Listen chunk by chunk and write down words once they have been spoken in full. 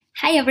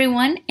Hi,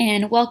 everyone,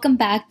 and welcome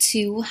back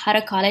to How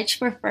to College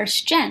for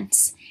First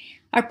Gens,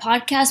 our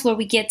podcast where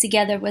we get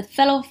together with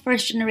fellow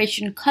first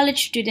generation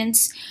college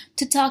students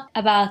to talk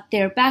about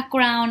their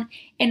background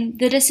and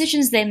the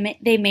decisions they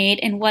made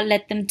and what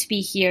led them to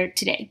be here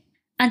today.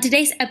 On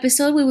today's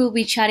episode, we will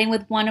be chatting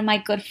with one of my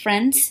good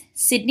friends,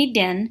 Sydney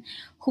Den,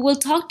 who will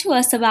talk to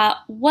us about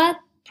what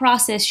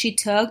process she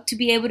took to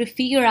be able to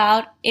figure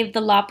out if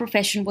the law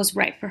profession was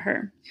right for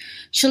her.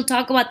 She'll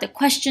talk about the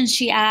questions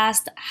she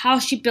asked, how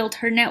she built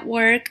her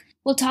network.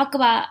 We'll talk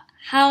about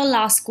how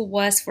law school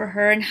was for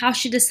her and how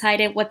she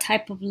decided what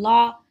type of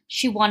law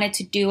she wanted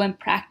to do and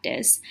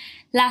practice.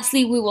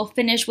 Lastly, we will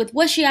finish with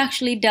what she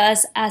actually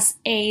does as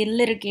a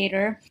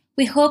litigator.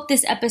 We hope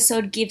this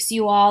episode gives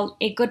you all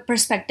a good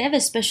perspective,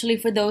 especially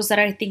for those that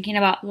are thinking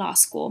about law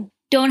school.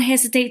 Don't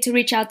hesitate to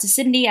reach out to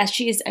Cindy as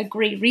she is a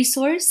great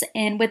resource.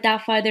 And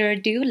without further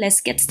ado, let's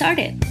get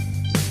started.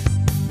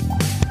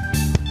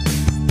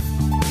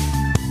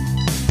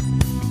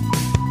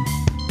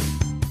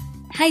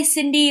 Hi,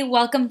 Cindy.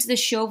 Welcome to the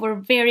show. We're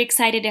very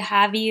excited to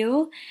have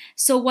you.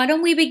 So why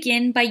don't we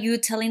begin by you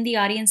telling the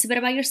audience a bit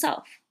about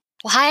yourself?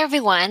 Well, hi,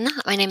 everyone.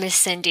 My name is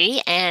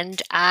Cindy,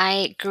 and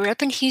I grew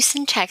up in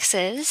Houston,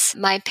 Texas.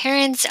 My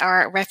parents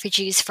are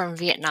refugees from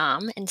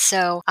Vietnam, and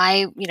so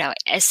I,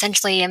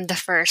 essentially am the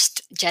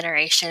first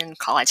generation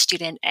college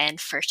student and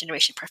first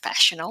generation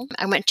professional.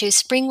 I went to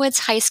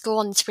Springwoods High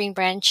School in the Spring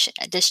Branch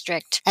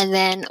district, and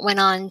then went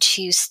on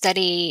to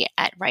study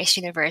at Rice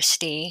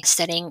University,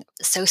 studying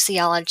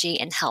sociology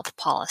and health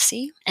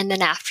policy. And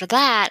then after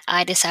that,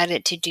 I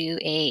decided to do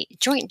a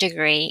joint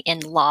degree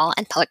in law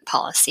and public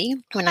policy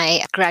when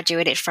I graduated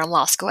from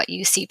law school at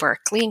UC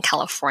Berkeley in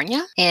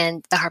California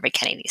and the Harvard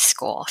Kennedy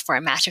School for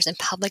a master's in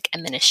public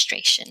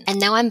administration. And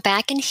now I'm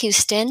back in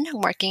Houston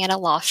working at a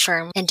law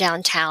firm in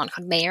downtown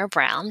called Mayer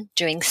Brown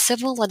doing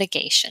civil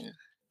litigation.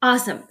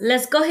 Awesome.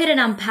 Let's go ahead and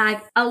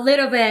unpack a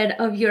little bit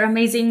of your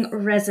amazing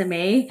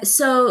resume.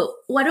 So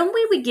why don't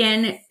we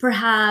begin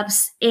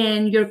perhaps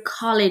in your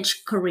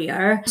college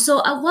career?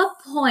 So at what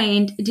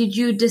point did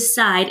you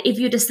decide, if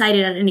you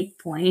decided at any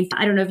point,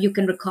 I don't know if you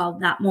can recall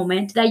that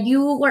moment, that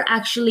you were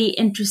actually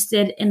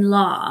interested in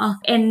law?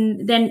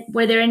 And then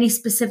were there any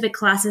specific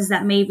classes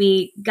that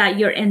maybe got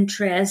your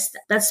interest,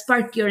 that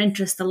sparked your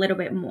interest a little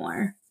bit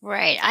more?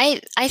 Right.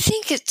 I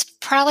think it's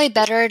probably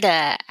better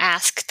to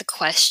ask the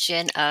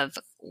question of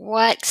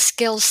what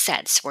skill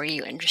sets were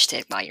you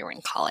interested while you were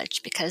in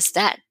college, because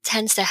that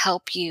tends to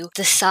help you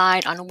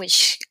decide on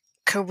which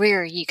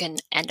career you can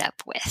end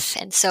up with.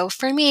 And so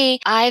for me,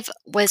 I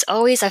was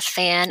always a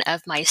fan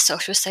of my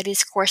social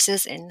studies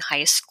courses in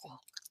high school.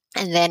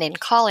 And then in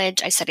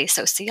college, I studied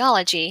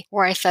sociology,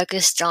 where I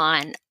focused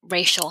on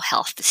racial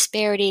health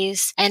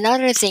disparities and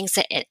other things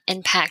that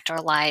impact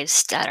our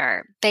lives that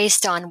are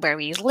based on where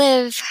we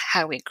live,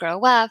 how we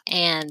grow up,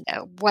 and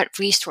what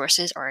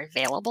resources are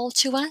available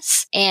to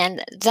us.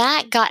 And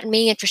that got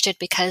me interested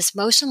because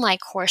most of my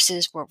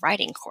courses were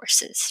writing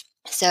courses.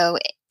 So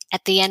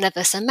at the end of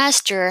the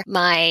semester,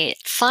 my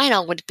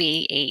final would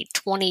be a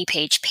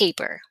 20-page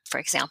paper, for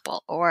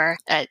example, or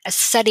a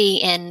study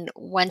in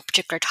one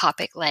particular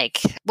topic,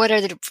 like what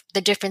are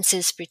the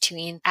differences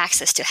between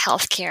access to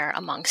healthcare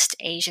amongst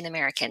Asian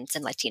Americans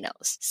and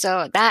Latinos.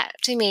 So that,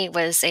 to me,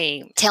 was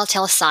a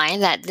telltale sign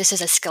that this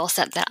is a skill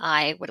set that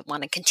I would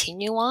want to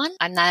continue on.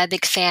 I'm not a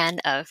big fan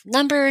of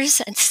numbers,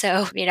 and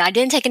so, I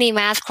didn't take any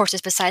math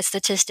courses besides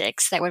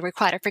statistics that were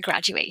required for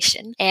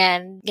graduation.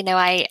 And,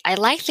 I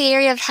liked the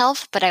area of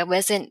health, but I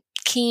wasn't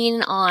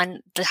keen on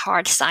the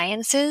hard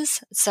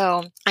sciences.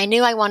 So I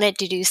knew I wanted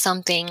to do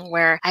something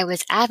where I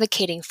was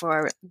advocating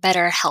for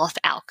better health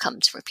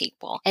outcomes for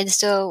people. And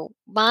so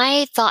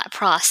my thought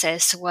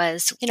process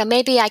was,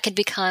 maybe I could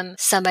become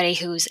somebody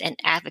who's an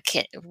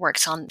advocate,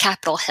 works on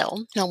Capitol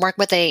Hill, work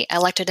with a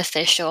elected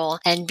official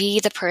and be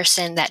the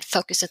person that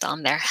focuses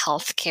on their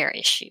healthcare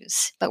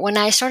issues. But when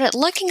I started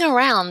looking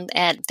around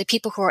at the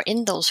people who are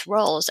in those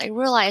roles, I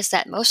realized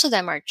that most of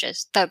them are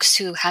just folks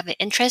who have an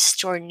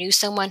interest or knew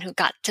someone who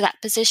got to that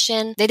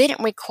position. They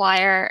didn't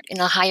require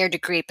a higher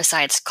degree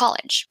besides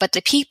college. But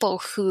the people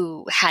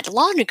who had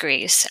law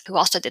degrees, who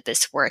also did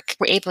this work,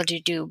 were able to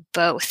do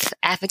both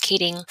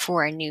advocating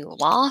for a new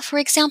law, for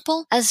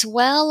example, as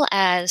well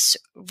as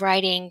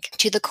writing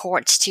to the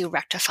courts to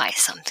rectify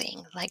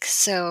something.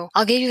 So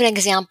I'll give you an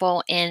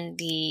example in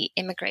the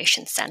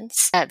immigration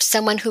sense.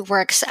 Someone who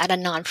works at a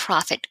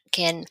nonprofit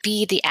can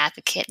be the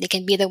advocate. They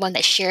can be the one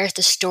that shares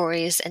the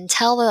stories and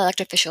tell the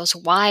elected officials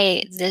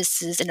why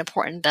this is an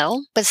important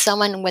bill. But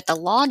someone with a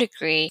law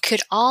degree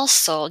could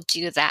also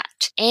do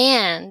that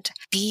and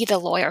be the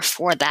lawyer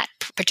for that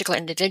particular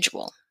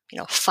individual.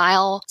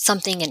 File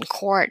something in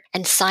court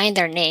and sign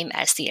their name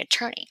as the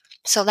attorney.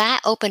 So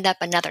that opened up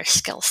another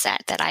skill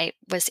set that I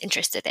was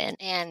interested in.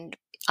 And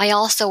I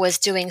also was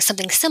doing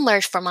something similar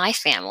for my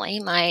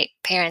family. My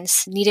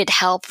parents needed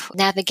help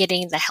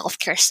navigating the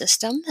healthcare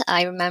system.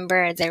 I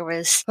remember there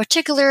was a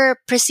particular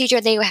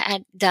procedure they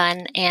had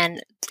done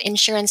and the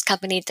insurance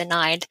company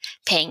denied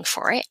paying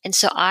for it. And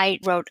so I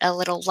wrote a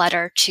little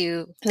letter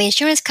to the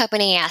insurance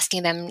company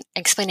asking them,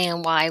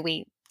 explaining why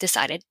we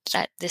decided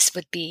that this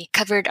would be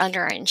covered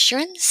under our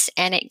insurance,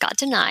 and it got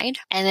denied.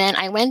 And then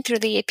I went through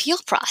the appeal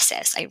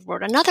process. I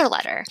wrote another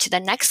letter to the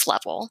next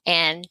level,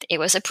 and it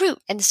was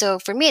approved. And so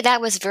for me,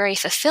 that was very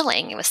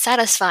fulfilling. It was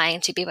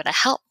satisfying to be able to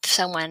help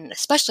someone,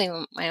 especially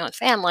my own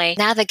family,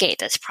 navigate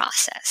this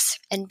process.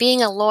 And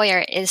being a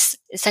lawyer is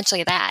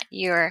essentially that.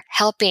 You're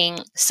helping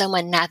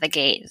someone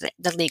navigate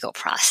the legal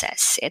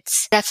process.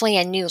 It's definitely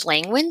a new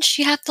language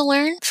you have to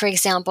learn. For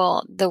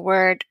example, the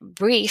word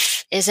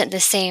brief isn't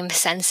the same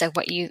sense of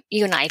what you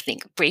and I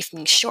think brief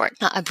means short.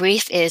 A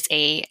brief is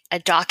a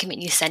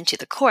document you send to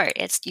the court.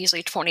 It's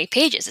usually 20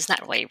 pages. It's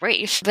not really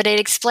brief, but it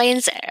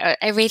explains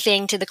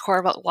everything to the court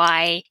about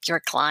why your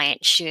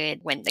client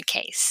should win the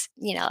case.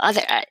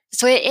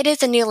 So it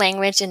is a new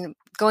language, and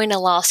going to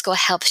law school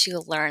helps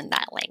you learn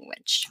that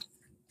language.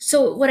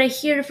 So what I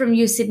hear from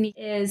you, Sydney,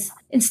 is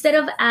instead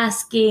of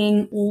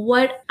asking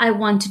what I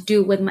want to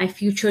do with my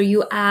future,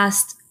 you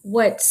asked,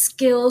 what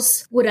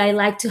skills would I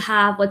like to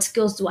have? What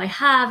skills do I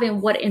have?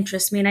 And what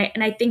interests me?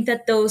 And I think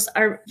that those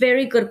are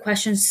very good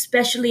questions,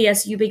 especially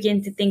as you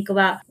begin to think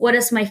about what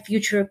does my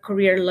future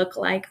career look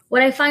like?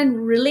 What I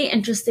find really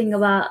interesting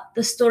about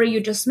the story you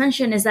just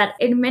mentioned is that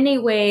in many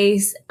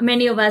ways,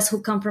 many of us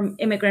who come from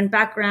immigrant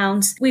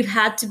backgrounds, we've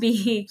had to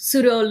be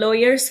pseudo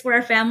lawyers for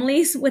our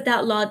families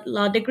without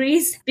law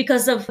degrees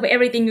because of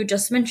everything you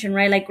just mentioned,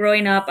 right? Like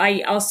growing up,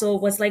 I also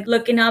was like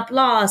looking up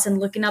laws and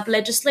looking up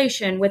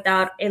legislation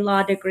without a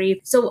law degree.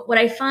 So what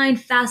I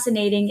find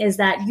fascinating is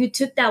that you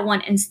took that one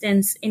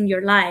instance in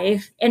your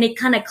life and it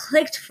kind of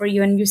clicked for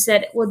you. And you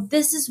said, well,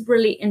 this is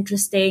really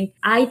interesting.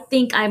 I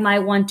think I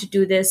might want to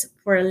do this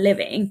for a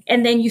living.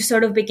 And then you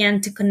sort of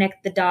began to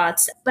connect the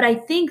dots. But I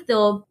think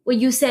though, what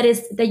you said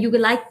is that you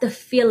like the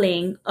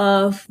feeling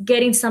of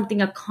getting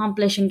something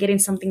accomplished and getting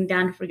something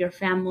done for your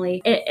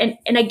family.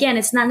 And again,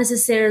 it's not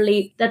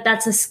necessarily that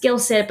that's a skill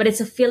set, but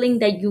it's a feeling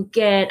that you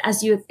get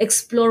as you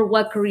explore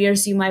what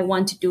careers you might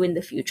want to do in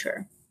the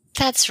future.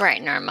 That's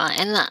right, Norma.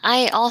 And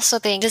I also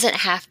think it doesn't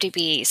have to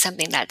be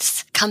something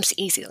that comes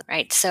easily,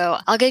 right? So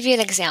I'll give you an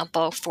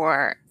example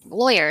for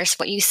lawyers.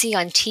 What you see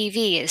on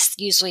TV is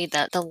usually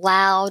the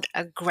loud,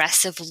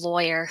 aggressive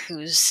lawyer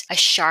who's a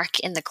shark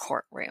in the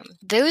courtroom.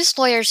 Those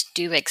lawyers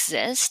do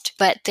exist,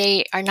 but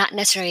they are not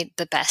necessarily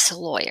the best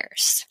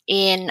lawyers.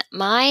 In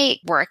my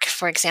work,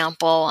 for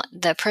example,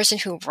 the person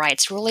who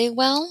writes really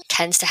well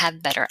tends to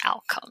have better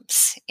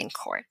outcomes in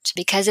court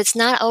because it's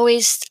not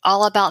always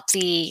all about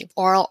the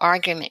oral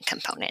argument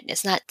component.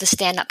 It's not the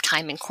stand-up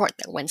time in court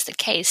that wins the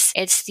case.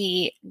 It's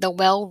the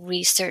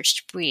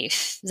well-researched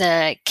brief,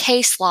 the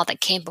case law that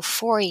came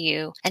before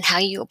you, and how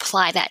you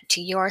apply that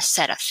to your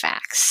set of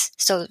facts.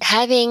 So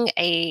having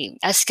a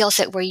skill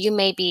set where you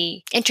may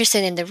be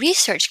interested in the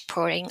research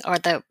reporting or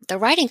the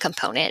writing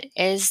component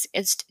is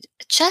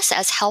just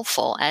as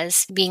helpful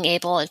as being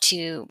able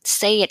to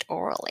say it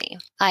orally.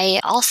 I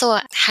also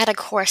had a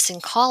course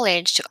in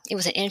college. It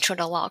was an intro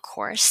to law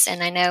course.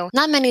 And I know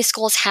not many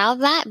schools have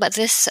that, but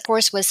this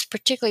course was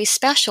particularly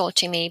special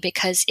to me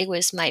because it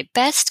was my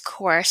best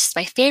course,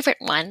 my favorite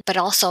one, but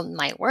also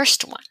my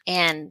worst one.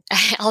 And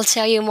I'll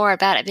tell you more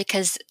about it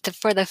because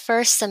for the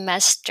first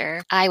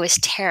semester, I was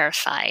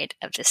terrified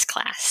of this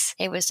class.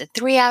 It was a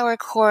 3-hour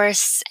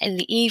course in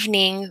the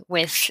evening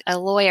with a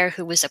lawyer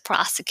who was a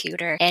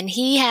prosecutor, and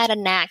he had a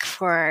knack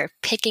for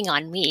picking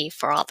on me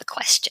for all the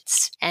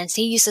questions. And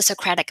so he used the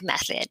Socratic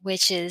method,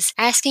 which is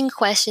asking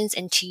questions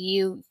until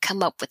you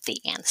come up with the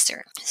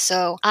answer.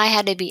 So I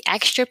had to be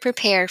extra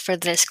prepared for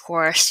this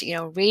course,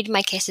 read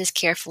my cases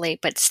carefully,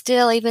 but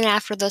still, even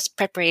after this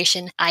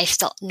preparation, I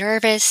felt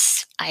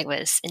nervous. I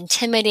was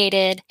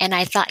intimidated, and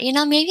I thought,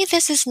 maybe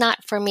this is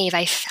not for me. If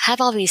I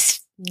have all these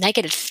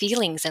negative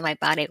feelings in my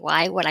body,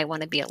 why would I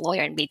want to be a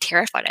lawyer and be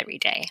terrified every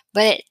day?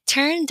 But it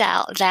turned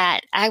out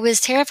that I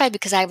was terrified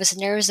because I was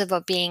nervous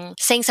about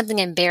saying something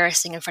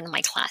embarrassing in front of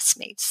my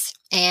classmates.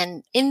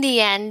 And in the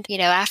end,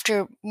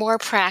 after more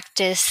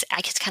practice,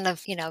 I just kind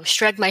of,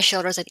 shrugged my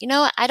shoulders and,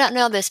 I don't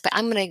know this, but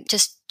I'm going to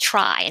just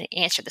try and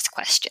answer this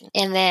question.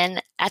 And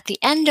then at the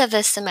end of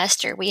the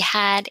semester, we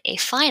had a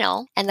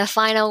final, and the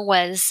final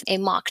was a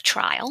mock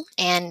trial.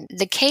 And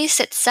the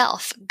case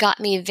itself got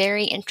me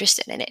very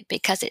interested in it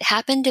because it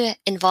happened to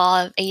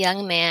involve a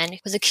young man who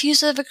was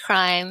accused of a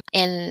crime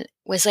and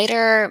was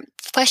later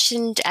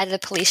questioned at the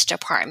police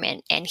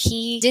department, and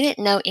he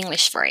didn't know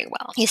English very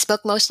well. He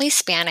spoke mostly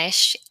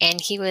Spanish, and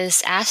he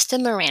was asked the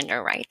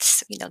Miranda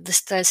rights.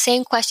 The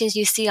same questions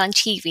you see on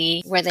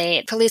TV where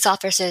the police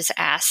officers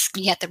ask,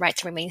 you have the right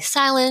to remain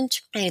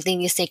silent,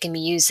 anything you say can be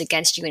used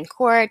against you in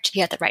court,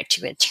 you have the right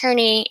to an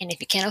attorney, and if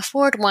you can't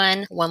afford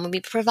one will be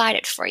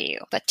provided for you.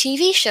 But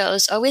TV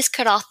shows always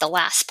cut off the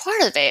last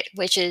part of it,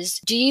 which is,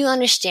 do you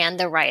understand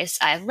the rights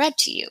I've read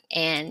to you?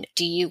 And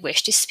do you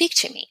wish to speak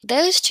to me?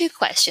 Those two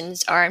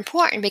questions are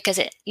important because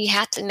you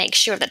have to make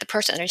sure that the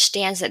person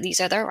understands that these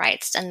are their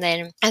rights. And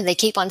then if they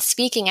keep on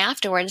speaking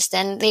afterwards,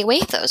 then they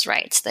waive those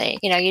rights.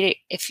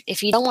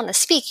 If you don't want to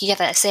speak, you have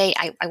to say,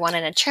 I want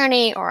an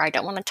attorney, or I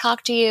don't want to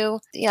talk to you.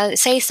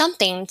 Say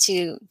something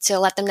to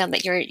let them know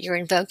that you're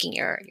invoking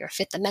your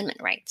Fifth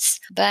Amendment rights.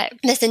 But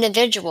this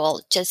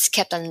individual just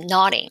kept on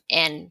nodding,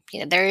 and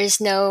there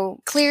is no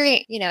clear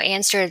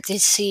answer to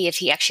see if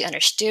he actually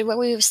understood what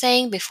we were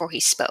saying before he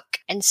spoke.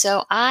 And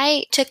so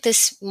I took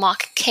this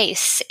mock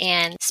case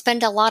and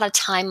spent a lot of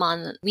time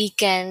on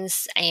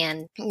weekends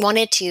and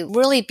wanted to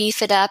really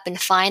beef it up and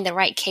find the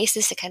right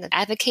cases to kind of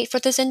advocate for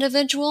this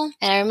individual.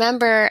 And I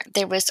remember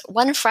there was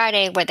one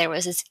Friday where there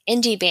was this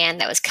indie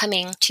band that was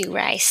coming to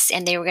Rice,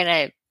 and they were going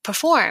to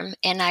perform,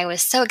 and I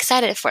was so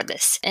excited for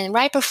this. And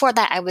right before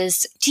that, I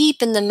was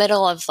deep in the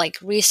middle of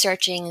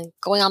researching,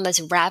 going on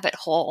this rabbit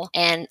hole,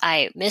 and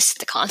I missed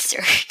the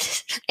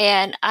concert.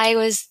 And I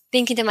was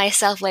thinking to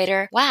myself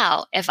later,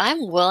 wow, if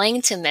I'm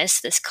willing to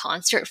miss this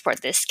concert for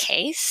this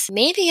case,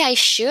 maybe I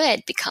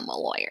should become a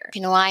lawyer.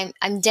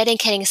 I'm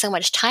dedicating so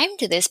much time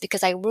to this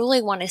because I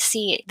really want to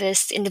see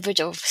this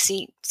individual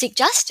seek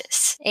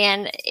justice.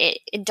 And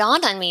it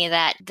dawned on me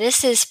that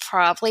this is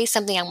probably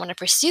something I want to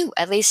pursue,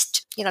 at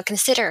least,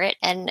 consider it.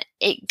 And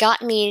it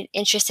got me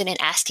interested in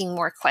asking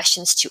more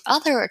questions to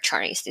other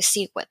attorneys to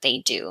see what they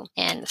do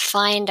and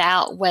find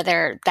out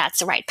whether that's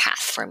the right path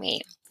for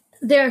me.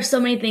 There are so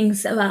many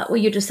things about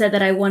what you just said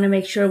that I want to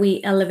make sure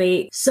we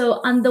elevate.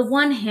 So on the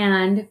one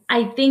hand,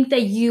 I think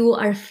that you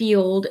are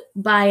fueled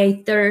by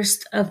a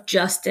thirst of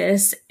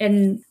justice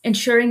and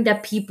ensuring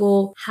that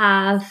people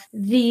have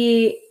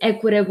the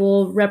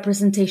equitable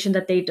representation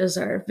that they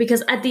deserve.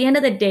 Because at the end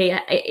of the day,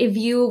 if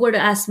you were to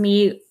ask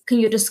me, can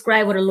you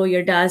describe what a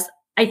lawyer does?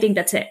 I think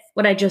that's it,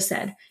 what I just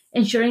said.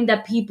 Ensuring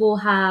that people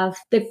have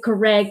the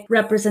correct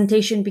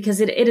representation,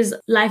 because it is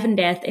life and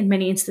death in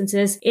many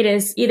instances. It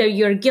is either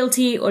you're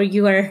guilty or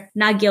you are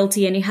not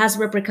guilty, and it has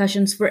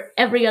repercussions for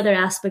every other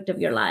aspect of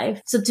your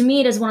life. So to me,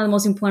 it is one of the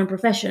most important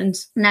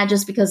professions, not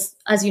just because,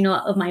 as you know,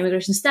 of my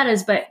immigration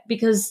status, but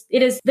because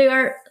it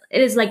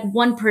is like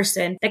one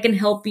person that can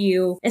help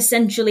you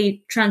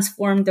essentially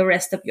transform the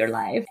rest of your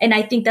life. And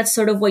I think that's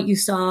sort of what you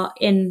saw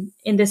in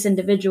this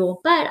individual.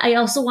 But I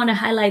also want to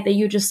highlight that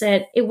you just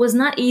said it was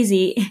not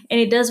easy, and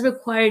it does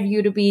require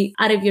you to be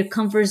out of your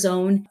comfort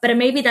zone. But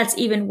maybe that's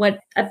even what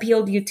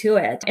appealed you to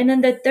it. And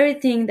then the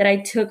third thing that I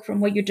took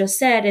from what you just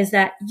said is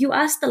that you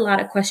asked a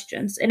lot of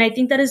questions. And I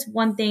think that is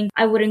one thing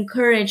I would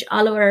encourage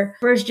all of our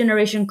first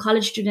generation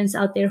college students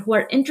out there who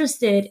are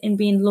interested in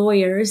being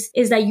lawyers,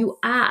 is that you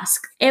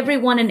ask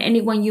everyone and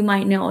anyone you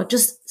might know.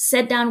 Just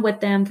sit down with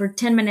them for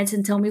 10 minutes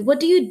and tell me, what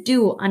do you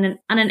do on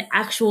an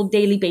actual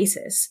daily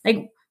basis?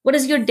 What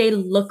does your day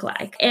look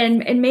like?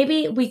 And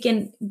maybe we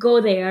can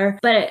go there.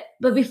 But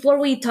before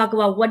we talk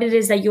about what it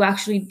is that you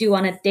actually do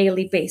on a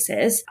daily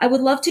basis, I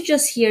would love to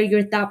just hear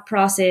your thought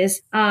process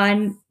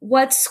on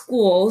what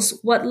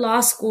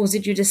law schools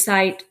did you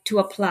decide to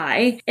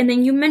apply? And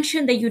then you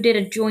mentioned that you did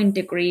a joint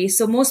degree.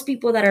 So most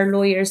people that are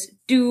lawyers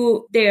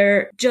do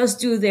their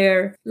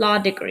law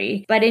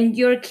degree. But in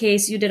your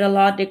case, you did a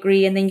law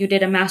degree and then you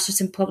did a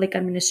master's in public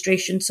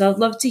administration. So I'd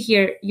love to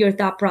hear your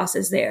thought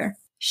process there.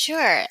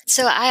 Sure.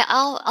 So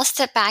I'll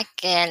step back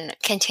and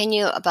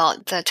continue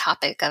about the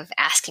topic of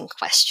asking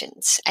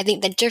questions. I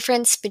think the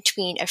difference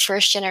between a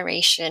first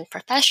generation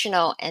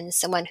professional and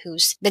someone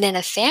who's been in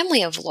a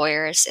family of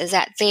lawyers is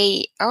that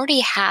they already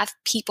have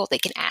people they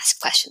can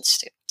ask questions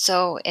to.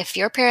 So if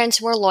your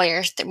parents were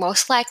lawyers, then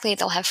most likely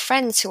they'll have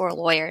friends who are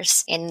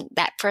lawyers, and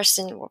that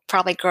person will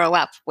probably grow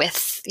up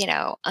with,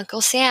 Uncle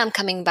Sam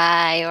coming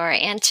by or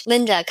Aunt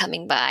Linda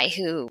coming by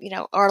who,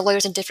 are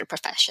lawyers in different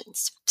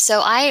professions.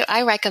 So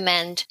I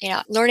recommend,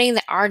 learning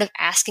the art of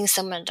asking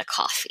someone to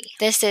coffee.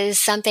 This is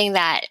something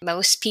that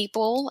most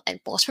people and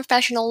most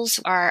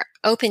professionals are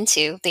open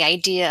to, the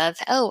idea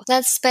of,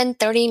 let's spend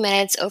 30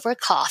 minutes over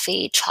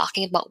coffee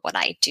talking about what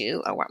I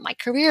do or what my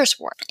careers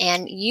were.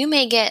 And you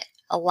may get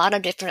a lot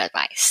of different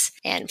advice.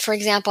 And for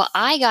example,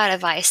 I got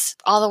advice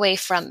all the way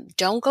from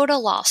don't go to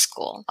law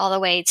school, all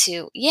the way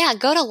to,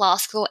 go to law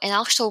school and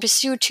also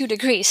pursue 2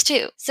 degrees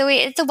too. So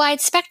it's a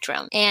wide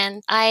spectrum.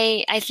 And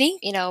I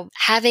think,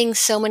 having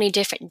so many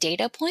different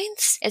data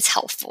points is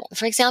helpful.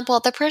 For example,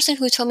 the person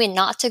who told me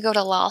not to go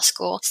to law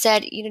school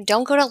said,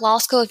 don't go to law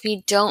school if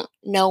you don't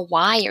know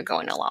why you're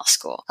going to law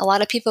school. A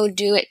lot of people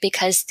do it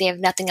because they have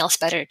nothing else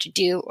better to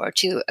do, or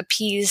to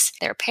appease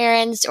their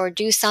parents, or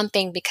do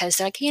something because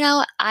they're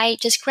like, I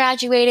just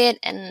graduated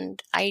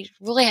and I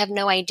really have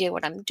no idea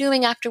what I'm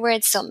doing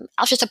afterwards, so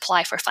I'll just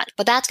apply for fun.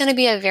 But that's going to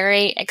be a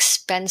very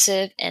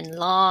expensive and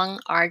long,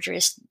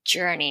 arduous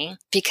journey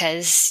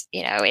because,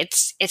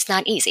 it's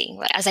not easy.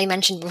 As I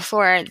mentioned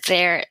before,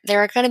 there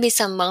are going to be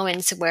some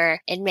moments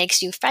where it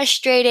makes you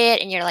frustrated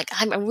and you're like,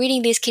 I'm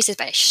reading these cases,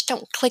 but I just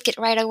don't click it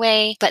right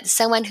away. But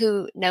someone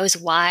who knows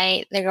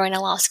why they're going to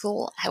law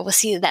school, I will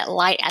see that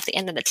light at the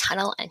end of the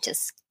tunnel and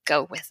just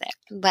go with it.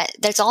 But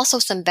there's also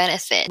some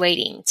benefit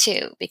waiting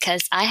too,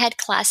 because I had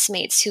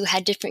classmates who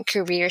had different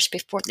careers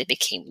before they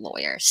became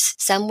lawyers.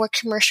 Some were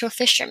commercial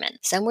fishermen,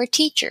 some were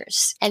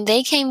teachers, and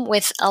they came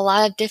with a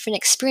lot of different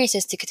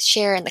experiences to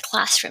share in the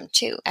classroom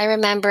too. I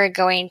remember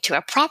going to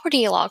a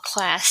property law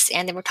class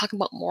and they were talking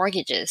about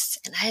mortgages,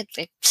 and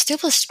I still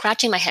was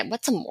scratching my head,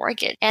 what's a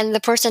mortgage? And the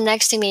person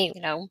next to me,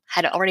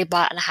 had already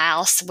bought a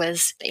house,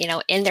 was,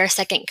 in their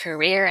second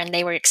career, and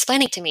they were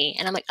explaining to me,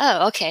 and I'm like,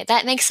 oh, okay,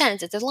 that makes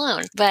sense. It's a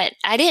loan. But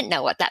I didn't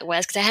know what that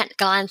was because I hadn't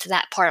gone to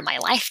that part of my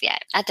life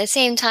yet. At the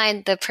same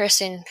time, the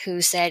person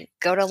who said,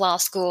 go to law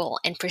school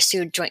and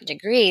pursue joint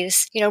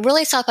degrees,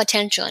 really saw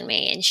potential in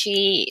me. And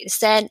she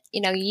said,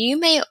 you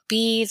may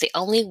be the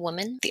only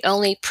woman, the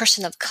only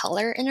person of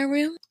color in a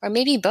room, or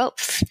maybe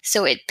both.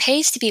 So it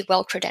pays to be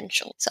well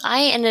credentialed. So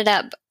I ended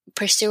up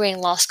pursuing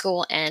law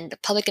school and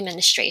public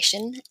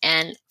administration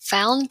and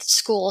found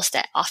schools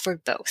that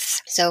offered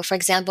both. So, for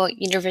example,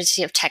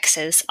 University of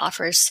Texas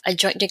offers a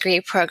joint degree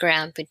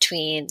program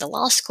between the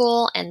law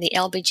school and the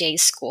LBJ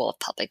School of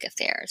Public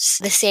Affairs.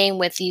 The same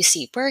with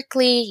UC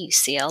Berkeley,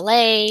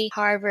 UCLA,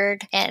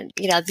 Harvard, and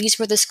these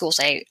were the schools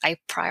I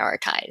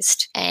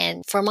prioritized.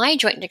 And for my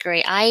joint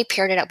degree, I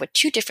paired it up with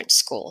two different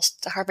schools,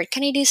 the Harvard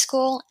Kennedy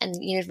School and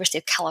the University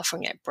of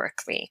California at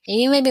Berkeley. And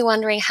you may be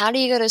wondering, how do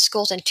you go to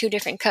schools on two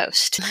different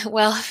coasts?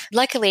 Well,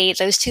 luckily,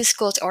 those two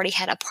schools already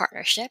had a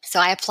partnership. So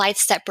I applied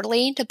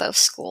separately to both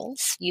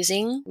schools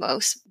using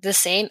most the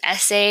same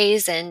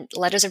essays and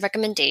letters of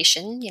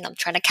recommendation,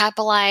 trying to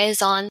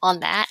capitalize on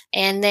that.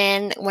 And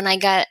then when I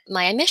got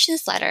my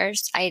admissions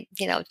letters, I,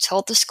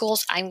 told the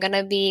schools I'm going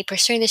to be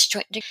pursuing this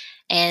joint degree,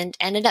 and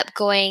ended up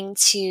going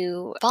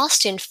to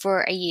Boston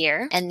for a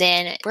year and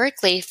then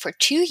Berkeley for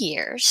 2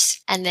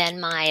 years. And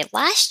then my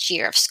last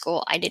year of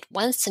school, I did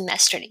 1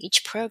 semester in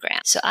each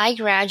program. So I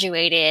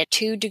graduated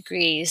 2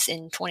 degrees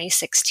in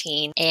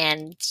 2016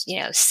 and,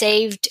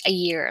 saved a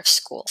year of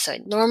school. So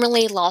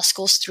normally law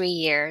school's 3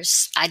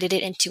 years. I did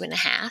it in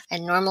 2.5.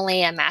 And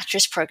normally a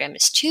master's program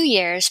is 2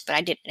 years, but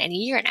I did it in 1.5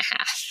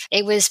 years.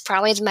 It was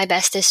probably my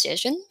best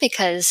decision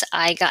because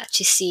I got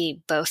to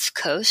see both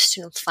coasts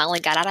and finally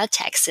got out of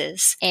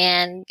Texas.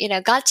 And,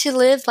 got to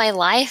live my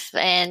life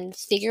and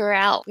figure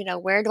out,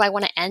 where do I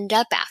want to end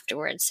up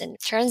afterwards? And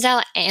it turns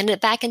out I ended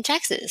up back in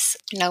Texas.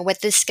 With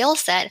this skill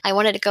set, I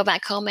wanted to go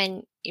back home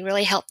and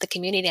really help the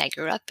community I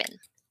grew up in.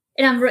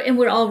 And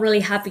we're all really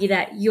happy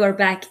that you are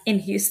back in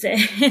Houston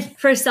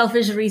for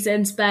selfish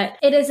reasons, but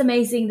it is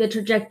amazing the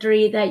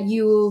trajectory that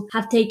you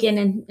have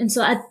taken. And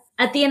so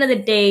at the end of the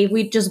day,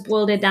 we just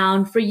boiled it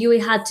down. For you,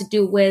 it had to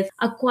do with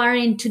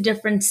acquiring 2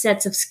 different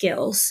sets of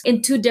skills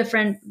in 2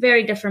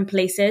 very different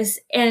places.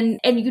 And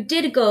you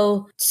did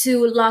go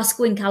to law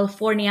school in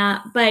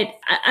California, but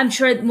I'm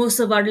sure most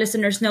of our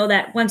listeners know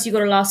that once you go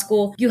to law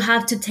school, you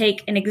have to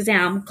take an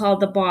exam called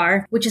the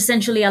bar, which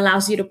essentially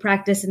allows you to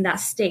practice in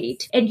that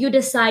state. And you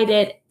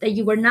decided that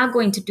you were not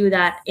going to do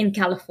that in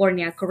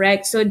California,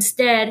 correct? So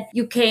instead,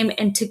 you came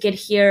and took it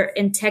here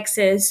in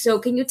Texas. So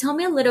can you tell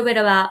me a little bit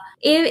about,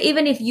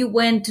 even if you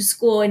went to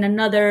school in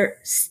another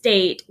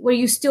state, were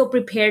you still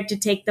prepared to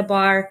take the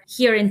bar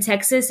here in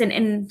Texas,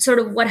 and sort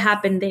of what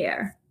happened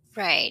there?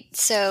 Right.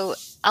 So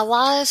a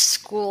lot of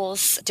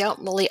schools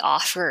don't really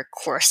offer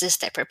courses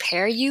that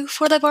prepare you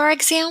for the bar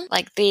exam.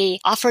 Like they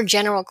offer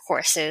general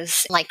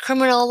courses like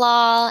criminal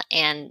law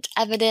and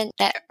evidence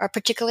that are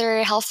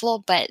particularly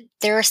helpful, but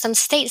there are some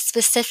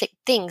state-specific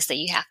things that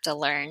you have to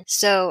learn.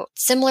 So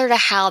similar to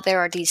how there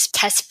are these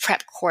test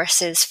prep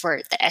courses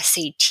for the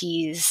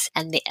SATs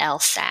and the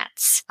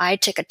LSATs, I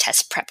took a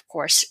test prep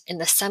course in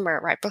the summer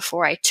right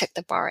before I took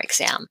the bar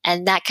exam.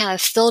 And that kind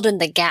of filled in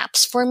the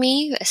gaps for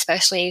me,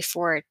 especially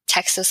for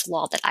Texas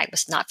law that I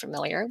was not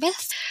familiar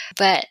with.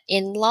 But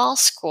in law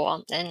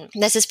school, and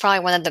this is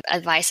probably one of the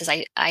advices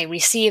I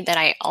received that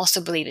I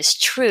also believe is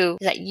true,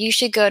 that you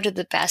should go to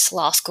the best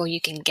law school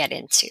you can get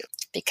into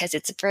because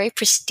it's very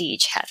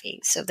prestige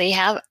heavy. So they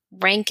have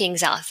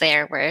rankings out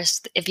there,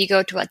 whereas if you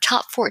go to a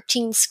top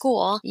 14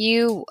 school,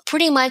 you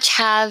pretty much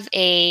have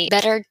a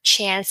better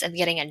chance of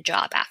getting a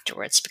job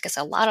afterwards because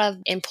a lot of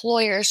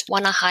employers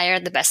want to hire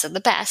the best of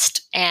the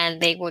best, and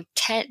they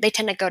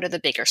tend to go to the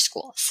bigger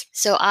schools.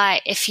 So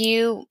if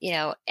you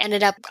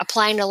ended up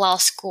applying to law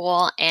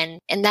school and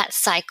in that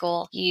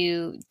cycle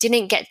you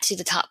didn't get to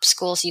the top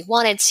schools you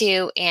wanted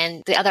to,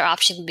 and the other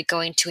option would be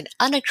going to an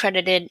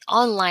unaccredited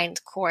online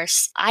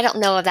course, I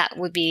don't know if that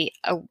would be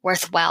a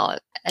worthwhile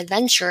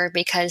adventure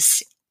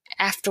because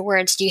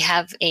afterwards you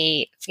have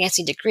a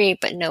fancy degree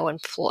but no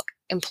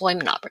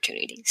employment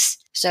opportunities.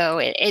 So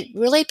it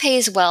really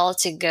pays well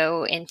to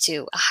go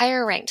into a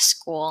higher ranked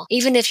school.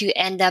 Even if you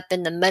end up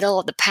in the middle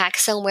of the pack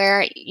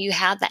somewhere, you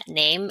have that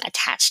name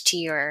attached to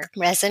your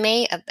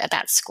resume of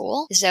that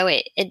school. So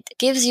it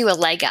gives you a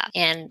leg up.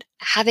 And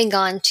having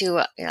gone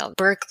to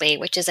Berkeley,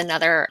 which is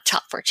another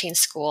top 14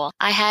 school,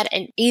 I had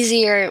an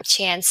easier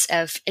chance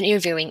of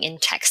interviewing in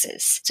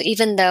Texas. So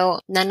even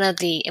though none of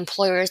the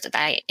employers that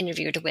I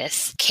interviewed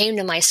with came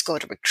to my school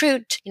to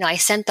recruit, I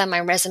sent them my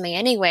resume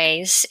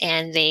anyways,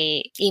 and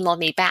they emailed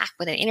me back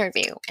with an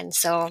interview. And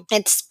so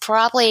it's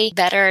probably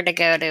better to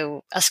go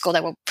to a school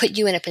that will put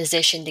you in a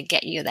position to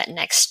get you that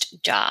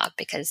next job,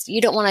 because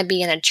you don't want to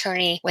be an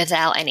attorney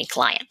without any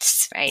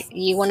clients, right?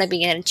 You want to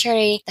be an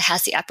attorney that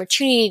has the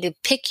opportunity to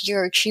pick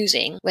your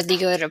choosing, whether you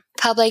go to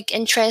public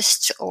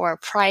interest or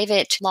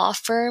private law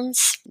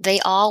firms. They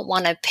all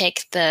want to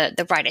pick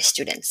the brightest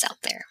students out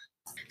there.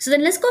 So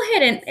then let's go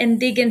ahead and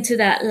dig into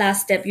that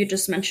last step you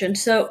just mentioned.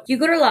 So you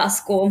go to law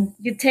school,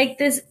 you take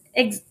this.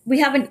 We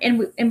haven't,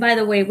 and by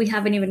the way, we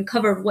haven't even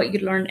covered what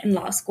you learned in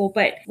law school,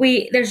 but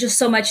there's just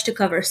so much to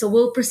cover. So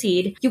we'll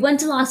proceed. You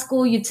went to law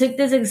school, you took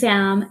this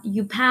exam,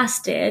 you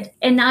passed it,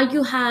 and now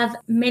you have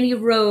many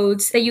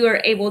roads that you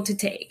are able to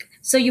take.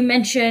 So you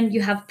mentioned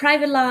you have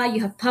private law,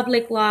 you have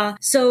public law.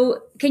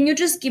 So can you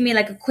just give me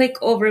like a quick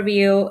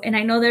overview? And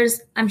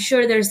I'm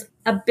sure there's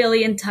a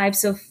billion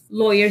types of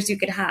lawyers you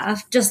could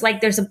have, just like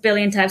there's a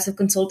billion types of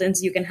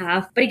consultants you can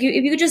have. But if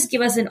you could just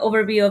give us an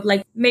overview of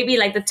like maybe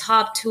like the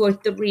top 2 or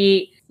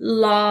 3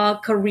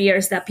 law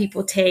careers that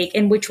people take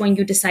and which one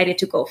you decided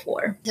to go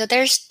for. So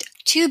there's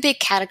 2 big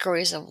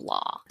categories of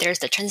law. There's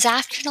the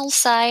transactional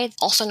side,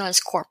 also known as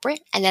corporate,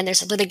 and then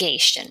there's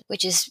litigation,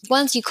 which is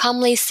ones you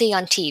commonly see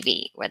on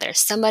TV, where there's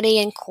somebody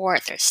in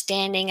court, they're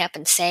standing up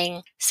and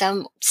saying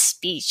some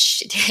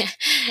speech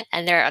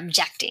and they're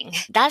objecting.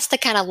 That's the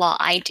kind of law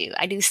I do.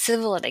 I do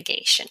civil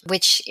litigation,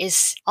 which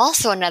is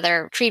also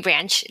another tree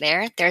branch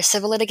there. There's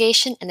civil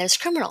litigation and there's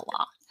criminal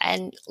law.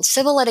 And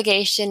civil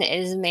litigation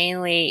is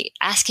mainly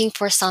asking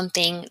for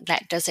something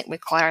that doesn't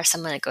require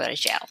someone to go to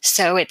jail.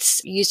 So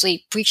it's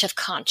usually breach of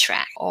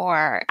contract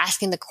or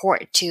asking the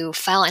court to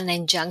file an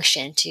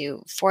injunction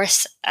to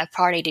force a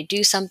party to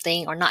do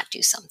something or not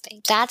do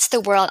something. That's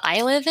the world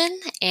I live in,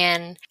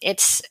 and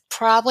it's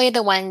probably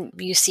the one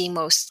you see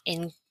most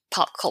in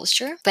pop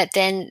culture. But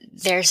then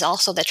there's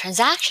also the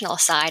transactional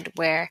side,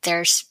 where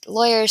there's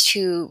lawyers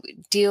who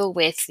deal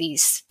with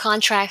these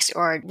contracts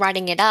or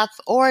writing it up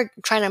or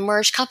trying to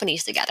merge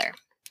companies together.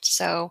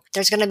 So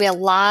there's going to be a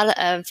lot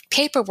of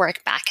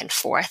paperwork back and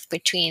forth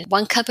between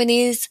one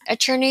company's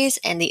attorneys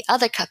and the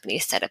other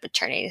company's set of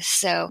attorneys.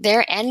 So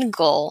their end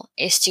goal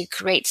is to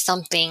create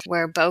something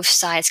where both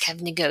sides have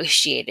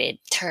negotiated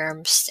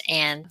terms,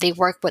 and they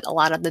work with a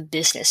lot of the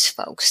business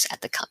folks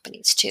at the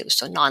companies too,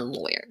 so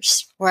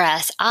non-lawyers.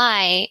 Whereas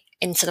I,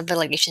 in civil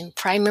litigation,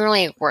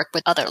 primarily work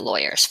with other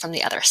lawyers from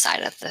the other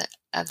side of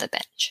the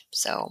bench.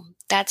 So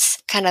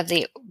that's kind of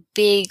the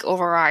big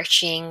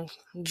overarching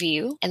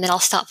view. And then I'll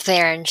stop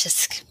there and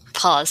just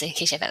pause in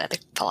case you have other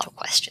follow-up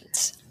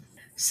questions.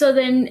 So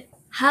then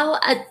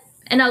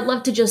and I'd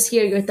love to just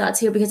hear your thoughts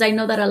here, because I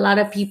know that a lot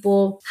of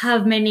people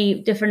have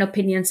many different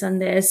opinions on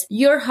this.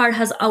 Your heart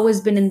has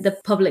always been in the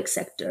public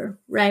sector,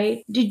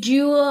 right? Did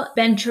you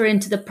venture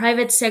into the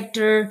private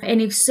sector? And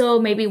if so,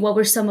 maybe what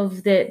were some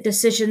of the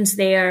decisions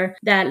there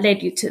that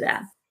led you to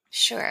that?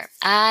 Sure.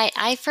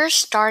 I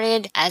first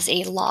started as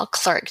a law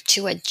clerk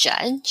to a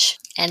judge.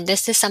 And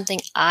this is something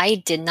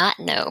I did not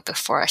know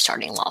before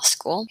starting law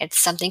school. It's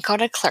something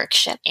called a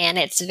clerkship, and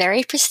it's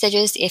very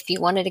prestigious if you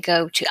wanted to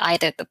go to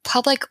either the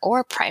public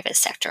or private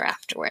sector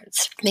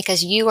afterwards,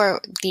 because you are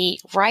the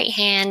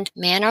right-hand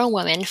man or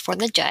woman for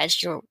the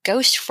judge. You're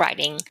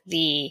ghostwriting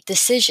the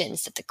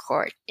decisions that the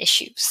court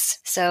issues.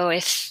 So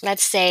if,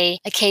 let's say,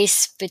 a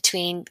case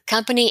between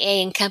company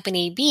A and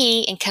company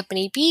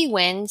B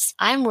wins,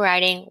 I'm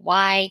writing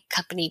why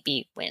company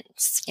B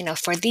wins.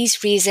 For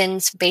these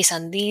reasons, based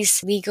on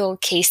these legal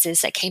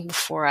cases that came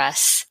before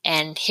us,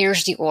 and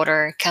here's the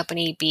order,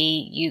 company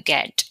B, you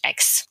get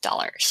X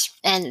dollars.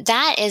 And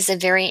that is a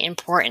very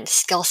important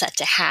skill set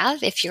to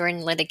have if you're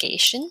in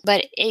litigation,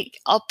 but it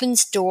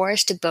opens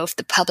doors to both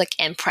the public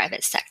and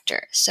private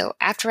sector. So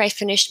after I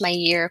finished my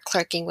year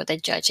clerking with a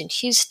judge in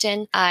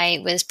Houston,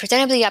 I was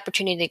presented with the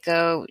opportunity to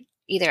go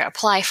either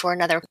apply for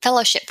another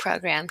fellowship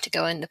program to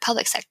go in the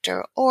public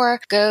sector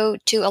or go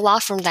to a law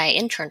firm that I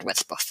interned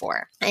with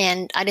before.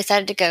 And I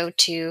decided to go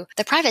to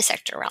the private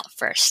sector route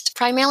first,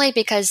 primarily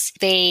because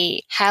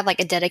they have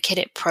like a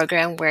dedicated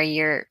program where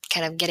you're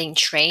kind of getting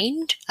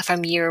trained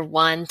from year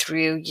 1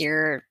 through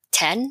year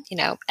 10,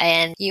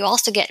 and you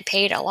also get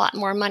paid a lot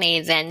more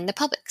money than the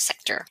public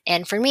sector.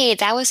 And for me,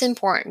 that was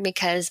important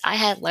because I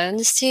had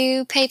loans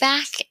to pay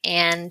back.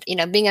 And,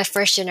 being a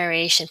first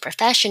generation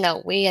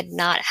professional, we had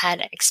not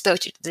had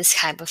exposure to this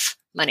type of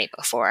money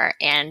before.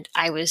 And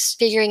I was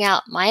figuring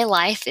out my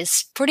life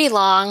is pretty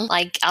long.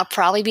 Like I'll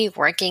probably be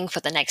working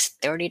for the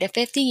next 30 to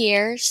 50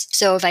 years.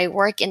 So if I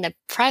work in the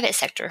private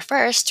sector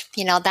first,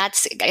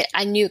 that's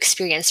a new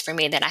experience for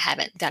me that I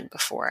haven't done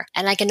before.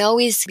 And I can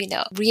always,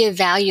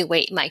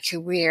 reevaluate my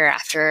career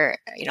after,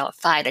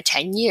 5 to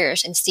 10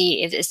 years and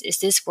see if is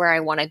this where I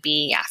want to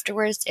be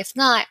afterwards. If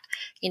not,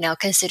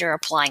 consider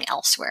applying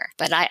elsewhere.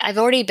 But I've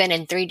already been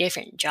in 3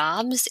 different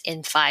jobs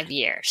in 5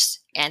 years.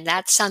 And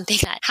that's something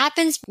that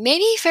happens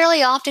maybe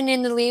fairly often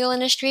in the legal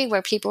industry,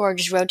 where people are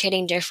just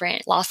rotating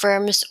different law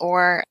firms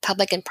or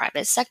public and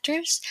private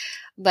sectors.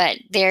 but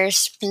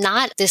there's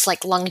not this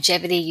like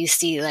longevity you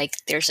see, like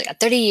there's like a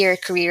 30-year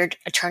career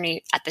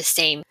attorney at the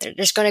same.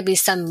 There's going to be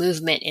some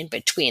movement in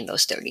between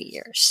those 30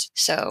 years.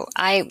 So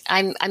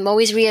I'm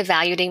always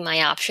reevaluating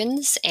my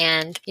options,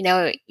 and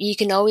you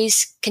can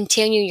always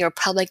continue your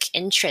public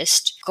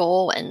interest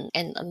goal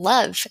and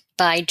love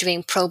by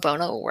doing pro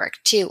bono work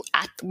too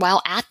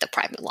while at the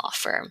private law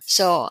firm.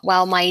 So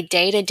while my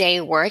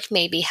day-to-day work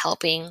may be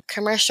helping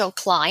commercial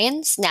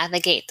clients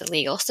navigate the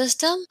legal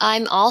system,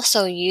 I'm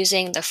also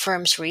using the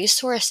firm's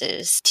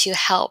resources to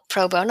help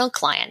pro bono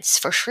clients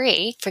for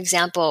free. For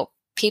example,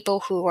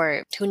 people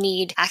who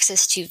need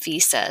access to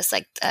visas.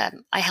 Like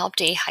I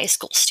helped a high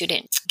school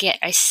student get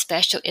a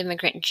special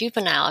immigrant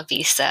juvenile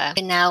visa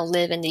and now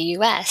live in the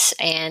U.S.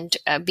 and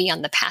be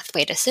on the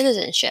pathway to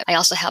citizenship. I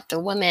also helped a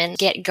woman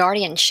get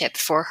guardianship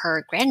for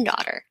her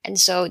granddaughter. And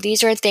so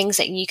these are things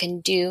that you can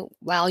do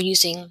while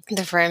using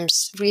the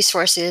firm's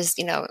resources,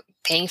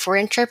 paying for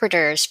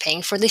interpreters,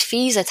 paying for the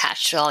fees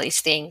attached to all these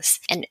things,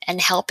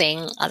 and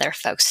helping other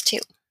folks too.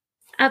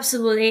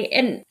 Absolutely.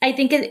 And I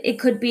think it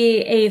could be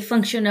a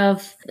function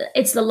of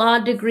it's the law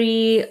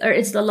degree or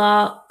it's the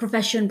law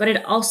profession, but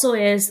it also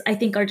is, I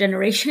think, our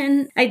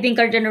generation. I think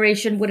our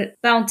generation would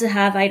bound to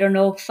have,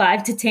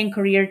 5 to 10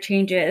 career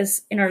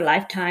changes in our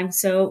lifetime.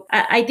 So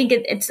I think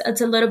it's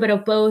a little bit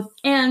of both.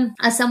 And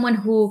as someone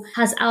who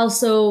has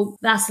also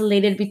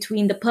vacillated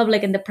between the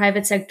public and the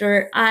private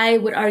sector, I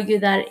would argue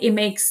that it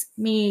makes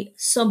me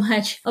so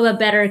much of a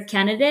better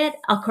candidate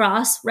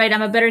across, right?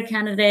 I'm a better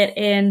candidate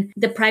in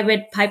the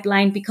private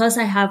pipeline because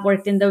I have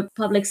worked in the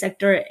public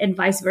sector and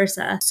vice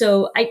versa.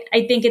 So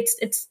I think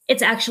it's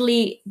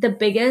actually the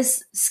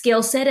biggest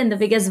skill set and the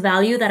biggest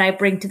value that I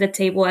bring to the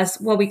table as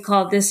what we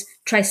call this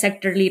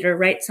tri-sector leader,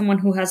 right? Someone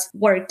who has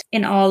worked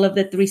in all of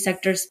the 3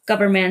 sectors: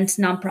 government,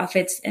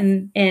 nonprofits,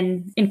 and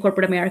in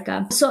corporate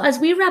America. So as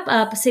we wrap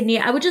up, Sydney,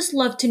 I would just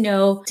love to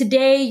know,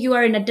 today you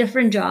are in a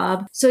different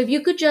job. So if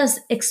you could just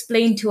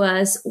explain to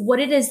us what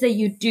it is that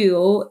you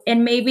do,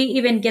 and maybe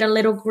even get a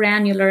little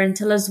granular and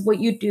tell us what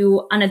you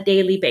do on a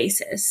daily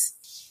basis.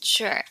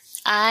 Sure.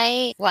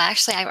 I'm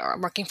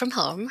working from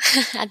home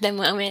at the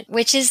moment,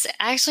 which is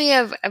actually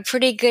a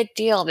pretty good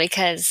deal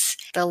because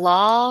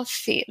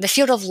the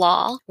field of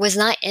law was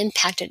not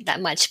impacted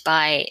that much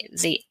by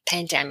the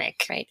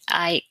pandemic, right?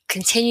 I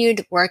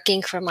continued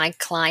working for my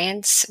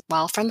clients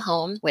while from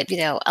home with,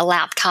 a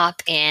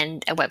laptop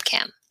and a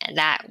webcam, and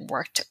that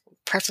worked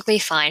perfectly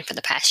fine for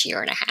the past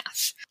year and a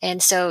half.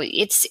 And so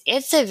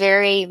it's a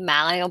very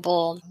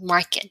malleable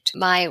market.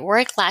 My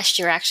work last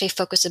year actually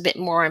focused a bit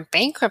more on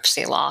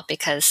bankruptcy law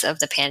because of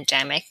the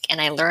pandemic, and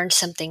I learned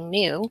something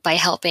new by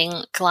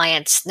helping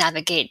clients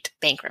navigate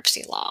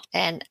bankruptcy law.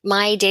 And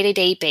my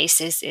day-to-day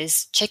basis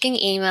is checking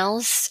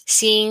emails,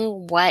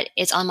 seeing what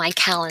is on my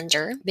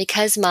calendar.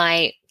 Because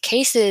my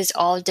cases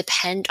all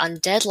depend on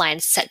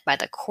deadlines set by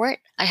the court,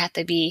 I have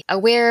to be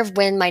aware of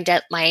when my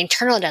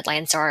internal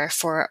deadlines are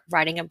for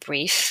writing a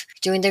brief,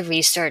 doing the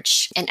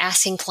research, and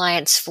asking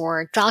clients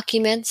for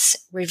documents,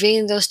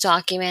 reviewing those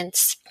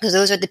documents, because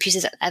those are the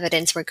pieces of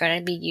evidence we're going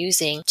to be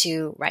using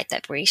to write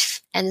that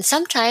brief. And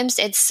sometimes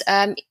it's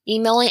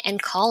emailing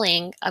and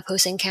calling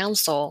opposing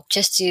counsel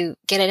just to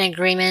get an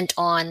agreement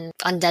on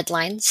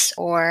deadlines,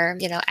 or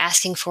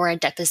asking for a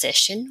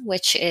deposition,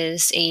 which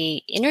is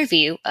a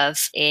interview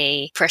of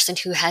a person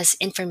who has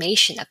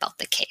information about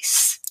the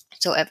case.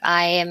 So if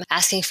I am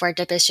asking for a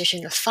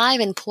deposition of 5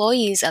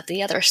 employees of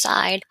the other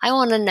side, I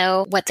want to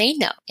know what they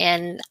know.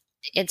 And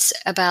it's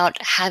about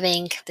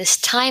having this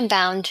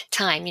time-bound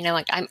time.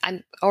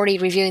 I'm already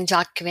reviewing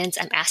documents.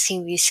 I'm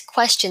asking these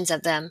questions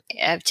of them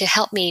to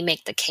help me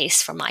make the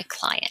case for my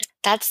client.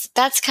 That's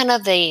kind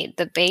of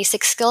the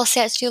basic skill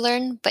sets you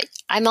learn, but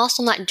I'm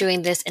also not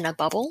doing this in a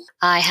bubble.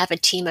 I have a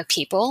team of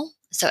people.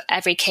 So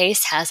every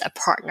case has a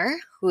partner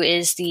who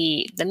is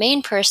the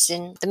main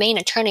person, the main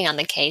attorney on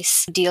the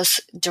case, who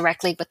deals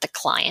directly with the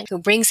client, who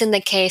brings in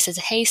the case, says,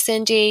 "Hey,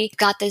 Cindy,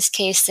 got this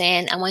case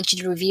in. I want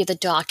you to review the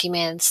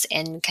documents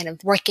and kind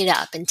of work it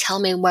up and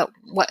tell me what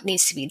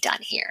needs to be done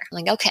here."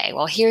 I'm like, okay,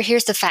 well,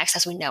 here's the facts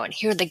as we know, and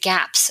here are the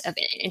gaps of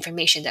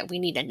information that we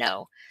need to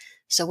know.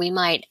 So we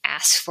might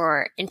ask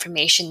for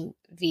information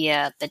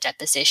via the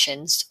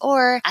depositions,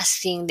 or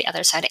asking the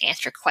other side to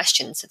answer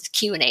questions in the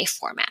Q&A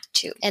format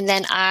too. And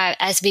then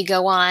as we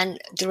go on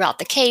throughout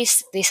the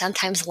case, they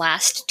sometimes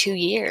last 2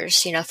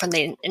 years, from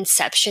the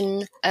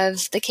inception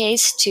of the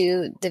case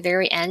to the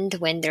very end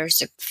when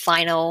there's a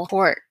final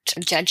court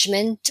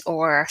judgment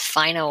or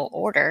final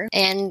order,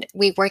 and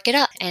we work it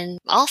up. And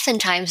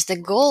oftentimes the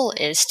goal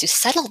is to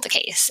settle the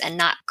case and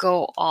not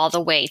go all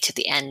the way to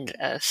the end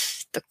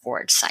of the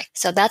court cycle.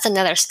 So that's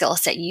another skill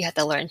set you have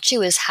to learn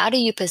too, is how do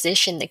you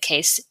position the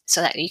case so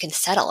that you can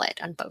settle it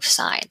on both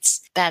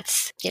sides.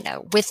 That's,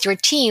 with your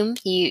team,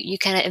 you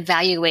kind of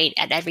evaluate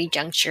at every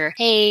juncture,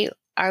 hey,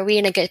 are we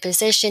in a good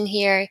position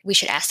here? We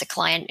should ask the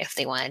client if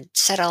they want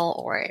to settle,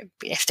 or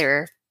if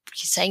they're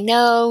saying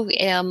no,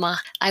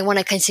 I want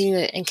to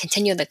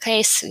continue the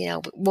case,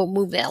 we'll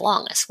move it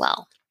along as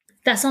well.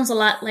 That sounds a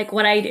lot like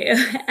what I do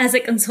as a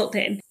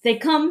consultant. They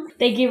come,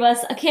 they give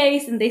us a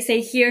case and they say,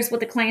 here's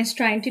what the client's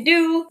trying to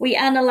do. We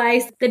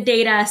analyze the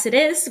data as it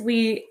is.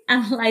 We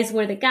analyze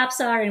where the gaps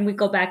are and we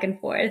go back and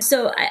forth.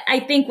 So I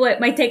think what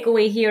my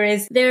takeaway here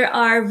is there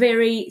are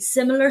very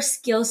similar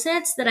skill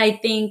sets that I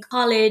think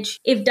college,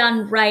 if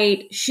done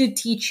right, should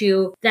teach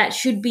you that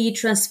should be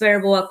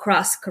transferable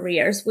across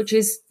careers, which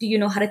is, do you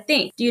know how to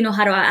think? Do you know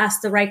how to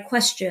ask the right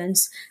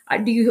questions?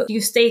 Do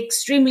you stay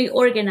extremely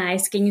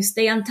organized? Can you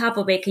stay on top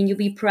of it? Can you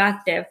be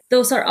proactive?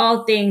 Those are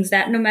all things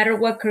that no matter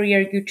what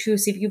career you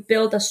choose, if you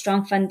build a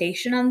strong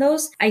foundation on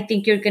those, I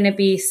think you're going to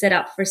be set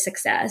up for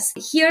success.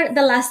 Here,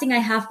 the last thing I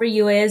have for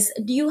you is,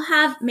 do you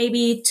have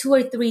maybe 2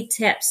 or 3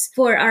 tips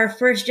for our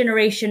first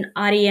generation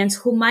audience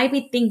who might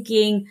be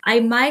thinking, I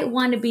might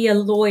want to be a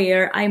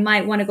lawyer, I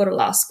might want to go to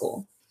law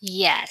school?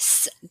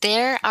 Yes,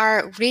 there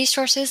are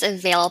resources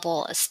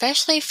available,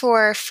 especially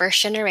for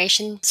first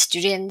generation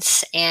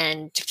students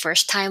and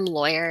first time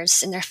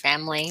lawyers in their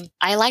family.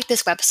 I like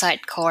this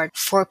website called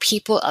For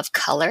People of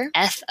Color,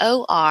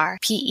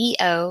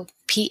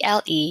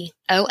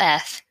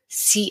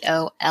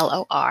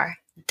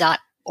 FORPEOPLEOFCOLOR.org.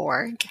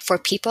 For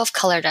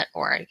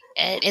peopleofcolor.org.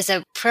 It is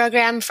a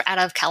program out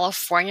of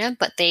California,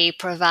 but they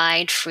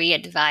provide free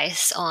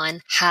advice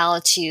on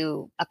how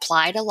to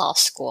apply to law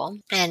school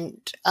and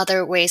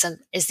other ways of,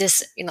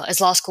 is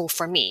law school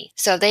for me?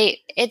 So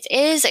it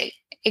is a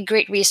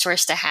great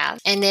resource to have.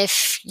 And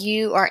if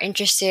you are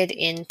interested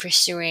in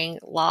pursuing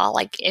law,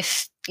 like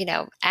if,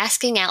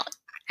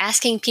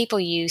 asking people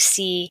you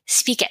see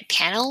speak at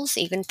panels,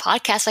 even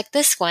podcasts like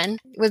this one,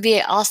 would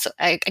be also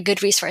a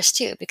good resource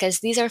too,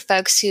 because these are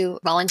folks who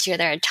volunteer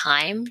their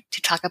time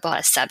to talk about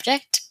a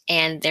subject,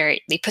 and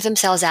they put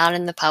themselves out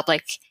in the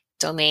public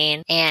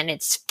domain, and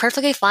it's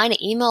perfectly fine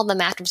to email them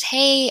afterwards.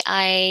 Hey,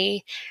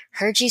 I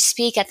heard you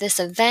speak at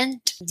this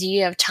event. Do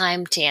you have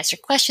time to answer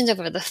questions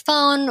over the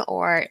phone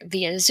or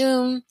via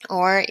Zoom?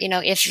 Or,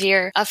 if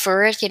you're up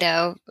for it,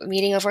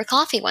 meeting over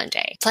coffee one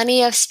day.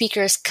 Plenty of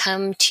speakers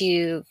come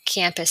to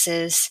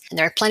campuses, and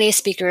there are plenty of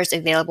speakers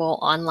available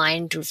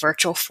online through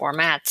virtual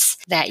formats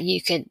that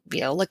you could,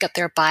 look up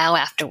their bio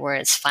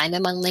afterwards, find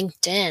them on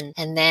LinkedIn,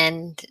 and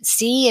then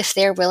see if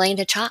they're willing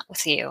to chat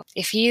with you.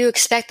 If you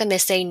expect them to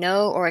say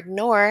no or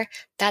ignore,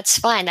 that's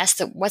fine.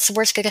 What's the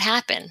worst that could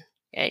happen?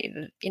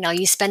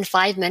 You spend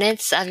 5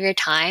 minutes of your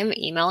time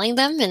emailing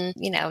them and,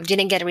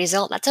 didn't get a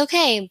result. That's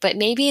okay. But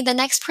maybe the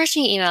next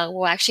person you email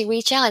will actually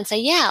reach out and say,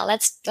 yeah,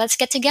 let's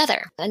get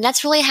together. And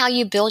that's really how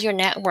you build your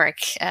network,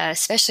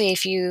 especially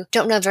if you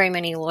don't know very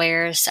many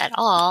lawyers at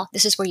all.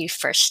 This is where you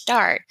first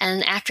start.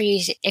 And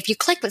if you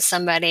click with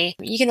somebody,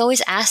 you can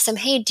always ask them,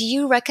 hey, do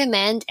you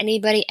recommend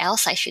anybody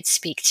else I should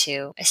speak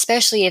to?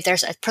 Especially if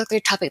there's a particular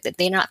topic that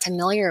they're not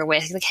familiar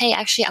with. Like, hey,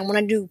 actually, I want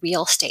to do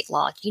real estate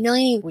law. Do you know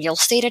any real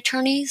estate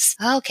attorneys?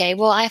 Okay,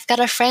 well, I've got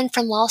a friend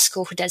from law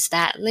school who does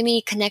that. Let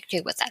me connect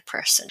you with that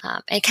person.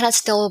 It kind of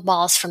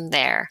snowballs from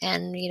there.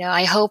 And,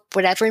 I hope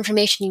whatever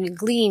information you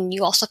glean,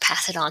 you also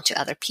pass it on to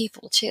other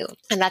people too.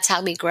 And that's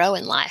how we grow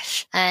in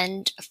life.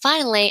 And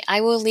finally,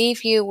 I will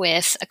leave you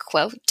with a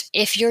quote.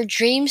 If your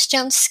dreams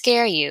don't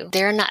scare you,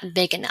 they're not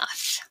big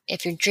enough.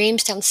 If your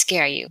dreams don't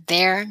scare you,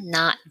 they're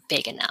not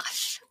big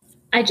enough.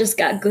 I just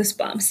got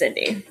goosebumps,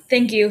 Cindy.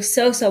 Thank you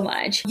so, so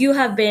much. You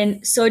have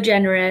been so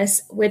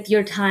generous with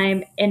your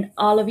time and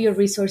all of your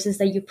resources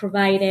that you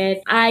provided.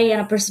 I, on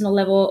a personal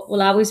level,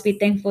 will always be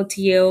thankful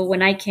to you.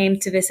 When I came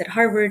to visit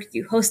Harvard,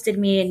 you hosted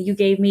me and you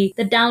gave me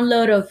the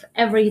download of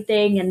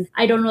everything. And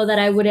I don't know that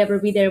I would ever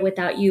be there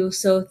without you.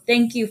 So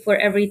thank you for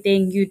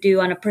everything you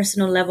do on a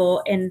personal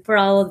level and for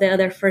all of the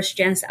other first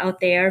gens out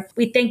there.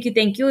 We thank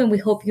you, and we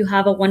hope you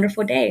have a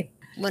wonderful day.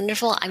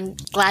 Wonderful. I'm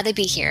glad to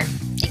be here.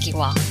 Thank you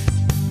all.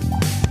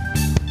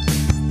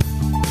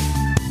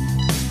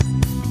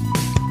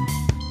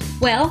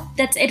 Well,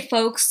 that's it,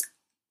 folks.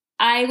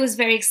 I was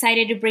very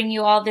excited to bring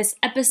you all this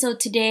episode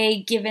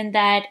today, given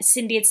that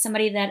Cindy is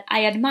somebody that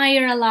I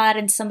admire a lot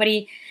and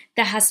somebody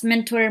that has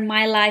mentored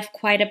my life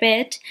quite a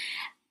bit.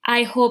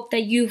 I hope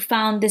that you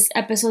found this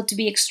episode to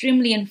be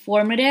extremely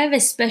informative,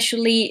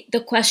 especially the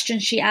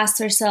questions she asked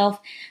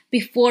herself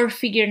before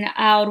figuring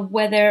out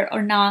whether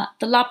or not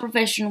the law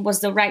profession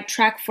was the right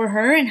track for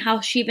her, and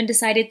how she even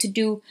decided to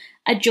do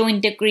a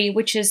joint degree,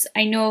 which is,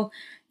 I know,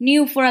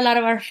 new for a lot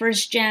of our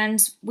first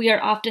gens. We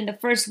are often the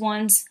first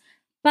ones,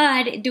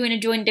 but doing a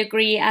joint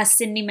degree, as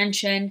Cindy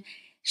mentioned,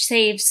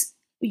 saves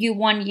you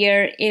 1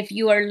 year if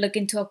you are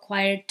looking to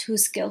acquire 2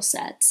 skill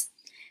sets.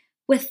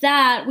 With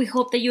that, we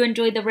hope that you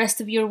enjoy the rest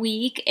of your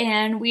week,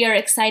 and we are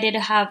excited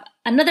to have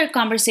another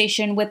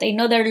conversation with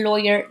another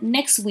lawyer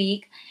next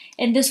week.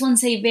 And this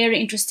one's a very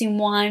interesting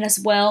one as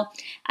well,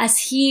 as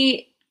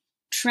he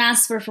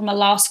transfer from a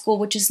law school,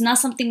 which is not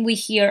something we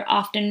hear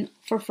often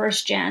for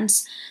first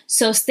gens.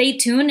 So stay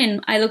tuned,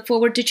 and I look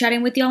forward to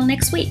chatting with y'all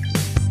next week.